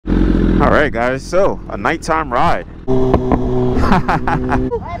Alright guys, so a nighttime ride.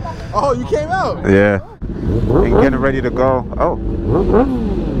 Oh, you came out? Yeah. And getting ready to go. Oh.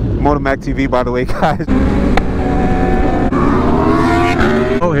 MOTO TV, by the way, guys.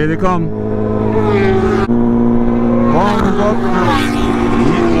 Oh, here they come.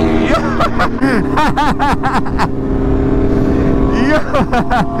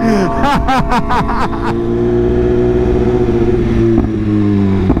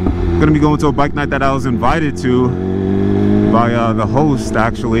 Gonna be going to a bike night that I was invited to by the host,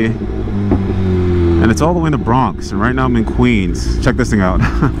 actually, and it's all the way in the Bronx, and right now I'm in Queens. Check this thing out.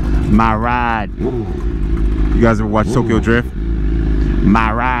 My ride. You guys ever watch Tokyo Drift?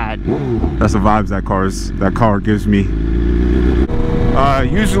 My ride. That's the vibes that car gives me.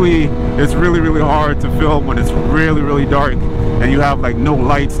 Usually it's really hard to film when it's really dark and you have like no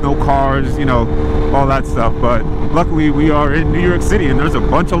lights, no cars, you know, all that stuff. But luckily we are in New York City and there's a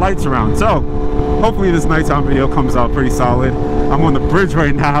bunch of lights around, so hopefully this nighttime video comes out pretty solid. I'm on the bridge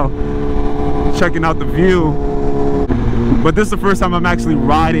right now checking out the view, but this is the first time I'm actually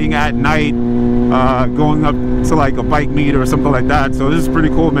riding at night, going up to like a bike meet or something like that. So this is pretty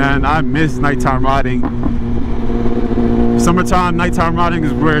cool, man. I miss nighttime riding. Summertime, nighttime riding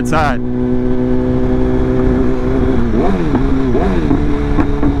is where it's at.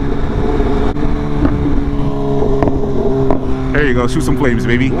 There you go, shoot some flames,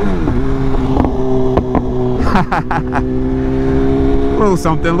 baby. Little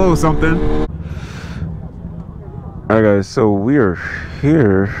something. Alright guys, so we are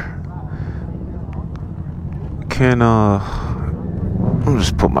here. I'll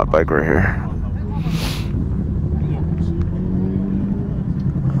just put my bike right here.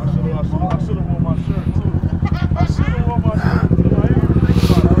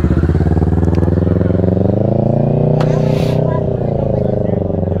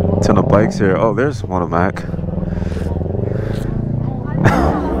 Ton of bikes here. Oh, there's MOTO Mac.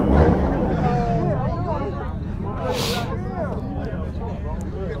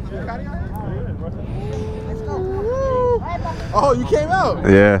 Oh, you came out?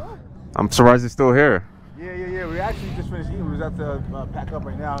 Yeah. I'm surprised it's still here. Yeah. We actually just finished eating. We was about to pack up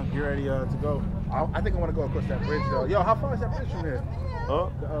right now and get ready to go. I think I want to go across that bridge though. Yo, how far is that bridge from here? Huh?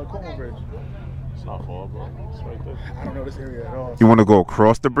 The Como Bridge. It's not far, bro. It's right there. I don't know this area at all. You want to go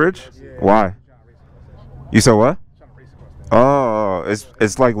across the bridge? Yeah. Why? You said what? Trying to race across that. Oh,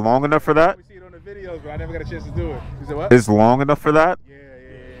 it's like long enough for that? We see it on the videos, but I never got a chance to do it. You said what? It's long enough for that?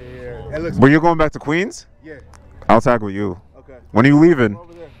 Yeah. It looks. Were you going back to Queens? Yeah. I'll tag with you. Okay. When are you leaving?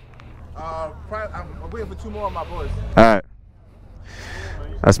 Over there. I'm waiting for 2 more of my boys. Alright.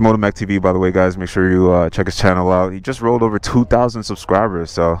 That's MOTO TV, by the way, guys. Make sure you check his channel out. He just rolled over 2,000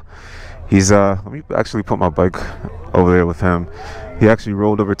 subscribers, so he's let me actually put my bike over there with him. He actually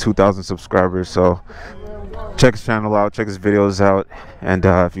rolled over 2,000 subscribers, so check his channel out, check his videos out, and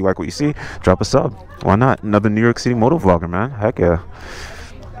if you like what you see, drop a sub. Why not? Another New York City moto vlogger, man. Heck yeah.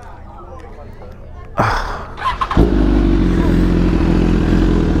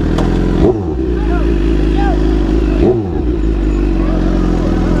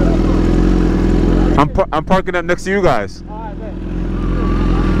 I'm parking up next to you guys.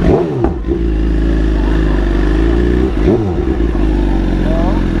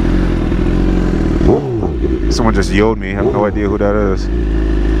 Someone just yelled me. I have no idea who that is.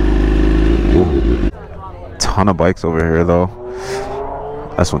 Ton of bikes over here though.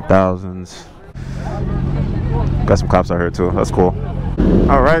 S1000s. Got some cops out here too. That's cool.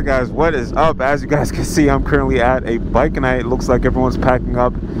 Alright guys, what is up? As you guys can see, I'm currently at a bike night. Looks like everyone's packing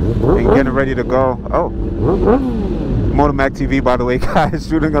up and getting ready to go. Oh, MOTO TV, by the way, guys,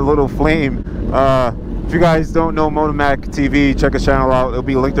 shooting a little flame. If you guys don't know MOTO TV, check his channel out. It'll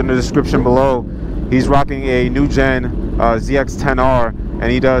be linked in the description below. He's rocking a new gen ZX10R,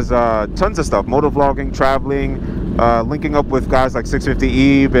 and he does tons of stuff: moto vlogging, traveling, linking up with guys like 650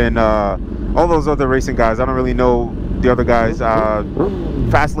 Eve and all those other racing guys. I don't really know the other guys,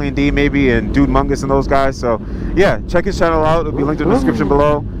 Fastlane D maybe, and Dude Mungus and those guys. So yeah, check his channel out. It'll be linked in the description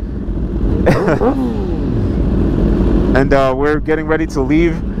below. And we're getting ready to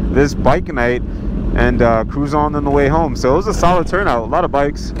leave this bike night and cruise on the way home. So it was a solid turnout, a lot of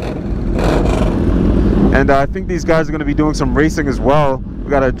bikes. And I think these guys are going to be doing some racing as well. We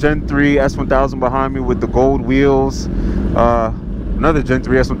got a Gen 3 S1000 behind me with the gold wheels. Another Gen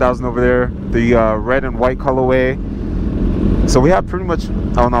 3 S1000 over there, the red and white colorway. So we have pretty much,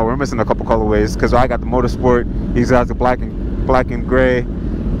 oh no, we're missing a couple colorways because I got the Motorsport, he's got the black and gray,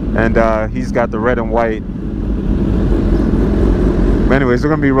 and he's got the red and white. But anyways, we're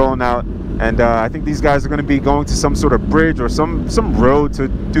gonna be rolling out And I think these guys are going to be going to some sort of bridge or some road to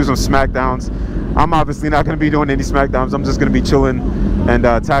do some Smackdowns. I'm obviously not going to be doing any Smackdowns. I'm just going to be chilling and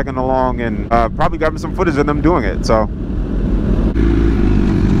tagging along and probably grabbing some footage of them doing it. So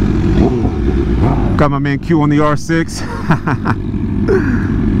got my man Q on the R6.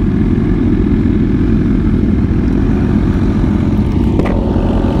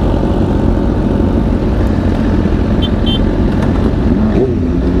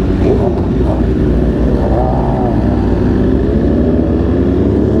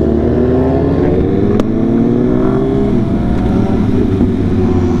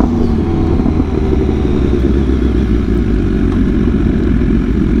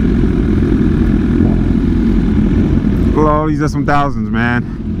 Oh, these are some thousands, man.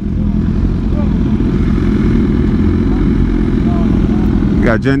 We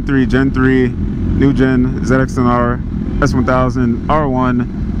got Gen 3, new Gen, ZX10R, S1000, R1,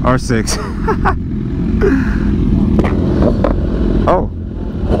 R6. Oh.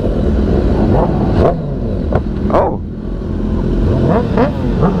 Oh.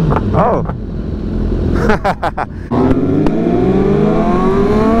 Oh.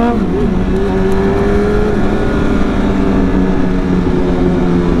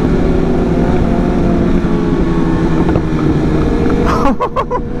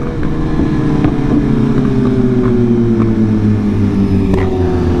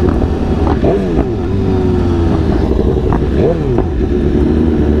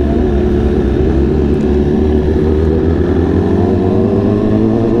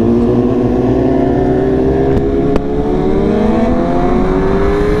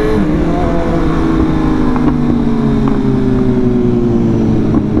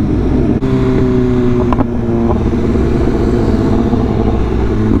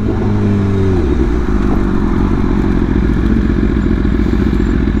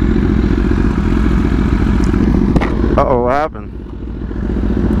 Uh-oh, what happened?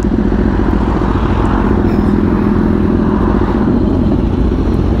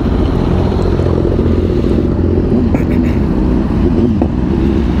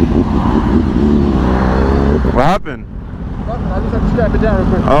 What happened? Nothing, I just had to strap it down real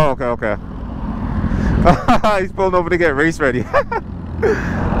quick. Oh, okay, okay. He's pulling over to get race ready.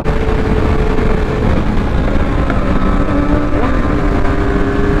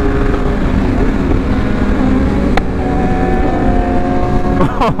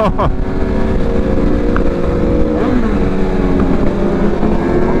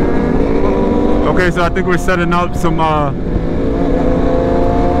 Okay, so I think we're setting up some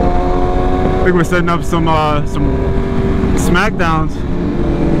Smackdowns.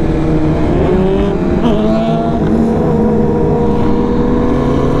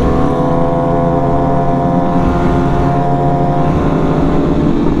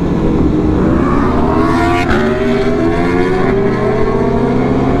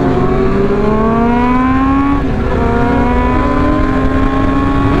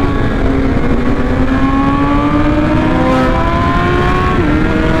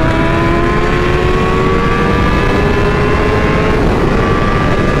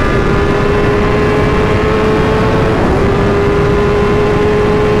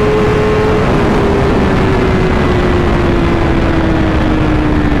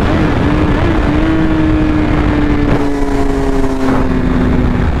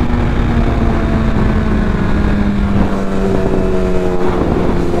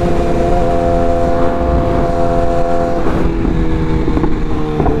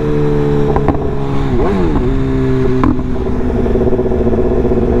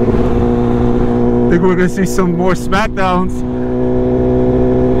 think we're gonna see some more Smackdowns.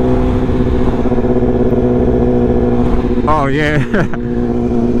 Oh yeah.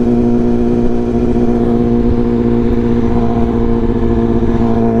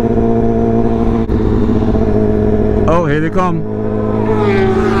 Oh, here they come.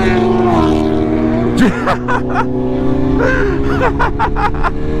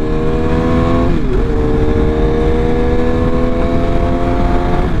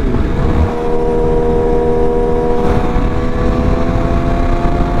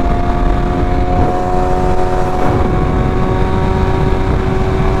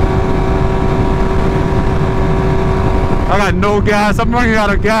 I got no gas. I'm running out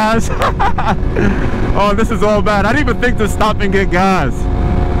of gas. Oh, this is all bad. I didn't even think to stop and get gas.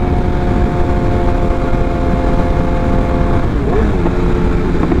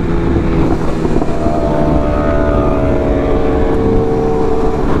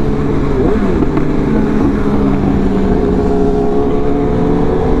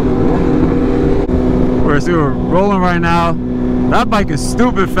 We're rolling right now. That bike is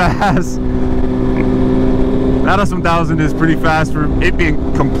stupid fast. That S1000 is pretty fast for it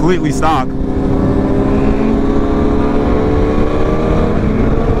being completely stock.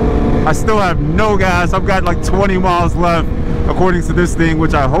 I still have no gas. I've got like 20 miles left according to this thing,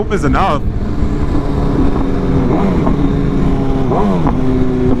 which I hope is enough.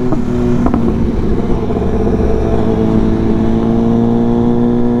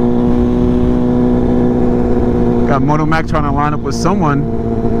 Got Moto Mac trying to line up with someone.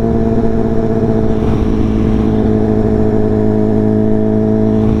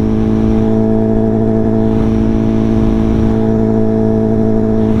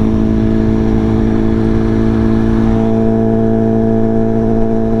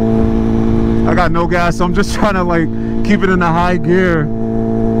 I got no gas, so I'm just trying to like keep it in the high gear.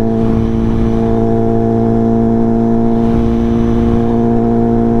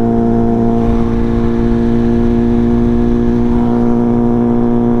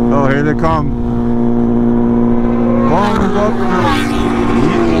 Oh, here they come.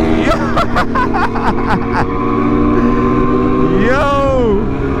 Yo!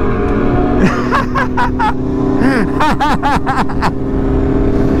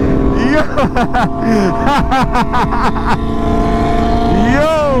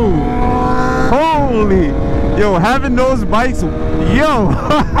 Yo! Holy! Yo, having those bikes, yo!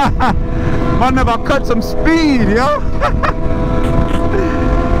 Man, never cut some speed, yo!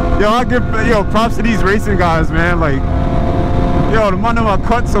 Yo, I give props to these racing guys, man. Like, yo, the man never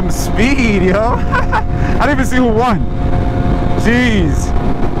cut some speed, yo! I didn't even see who won. Jeez.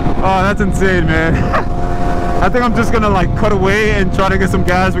 Oh, that's insane, man. I think I'm just gonna like cut away and try to get some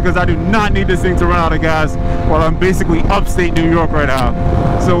gas because I do not need this thing to run out of gas while I'm basically upstate New York right now.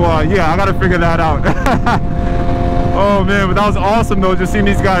 So yeah, I gotta figure that out. Oh man, but that was awesome though, just seeing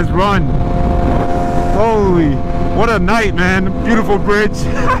these guys run. Holy, what a night, man. Beautiful bridge.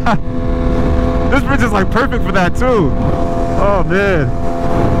 This bridge is like perfect for that too. Oh man.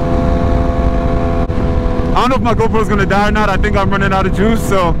 I don't know if my GoPro's gonna die or not. I think I'm running out of juice,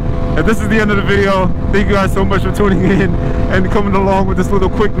 so if this is the end of the video, thank you guys so much for tuning in and coming along with this little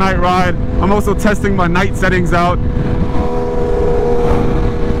quick night ride. I'm also testing my night settings out.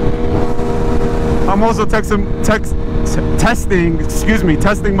 I'm also testing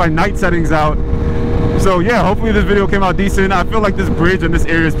my night settings out. So yeah, hopefully this video came out decent. I feel like this bridge and this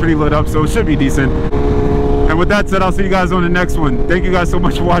area is pretty lit up, so it should be decent. And with that said, I'll see you guys on the next one. Thank you guys so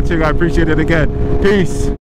much for watching. I appreciate it again. Peace.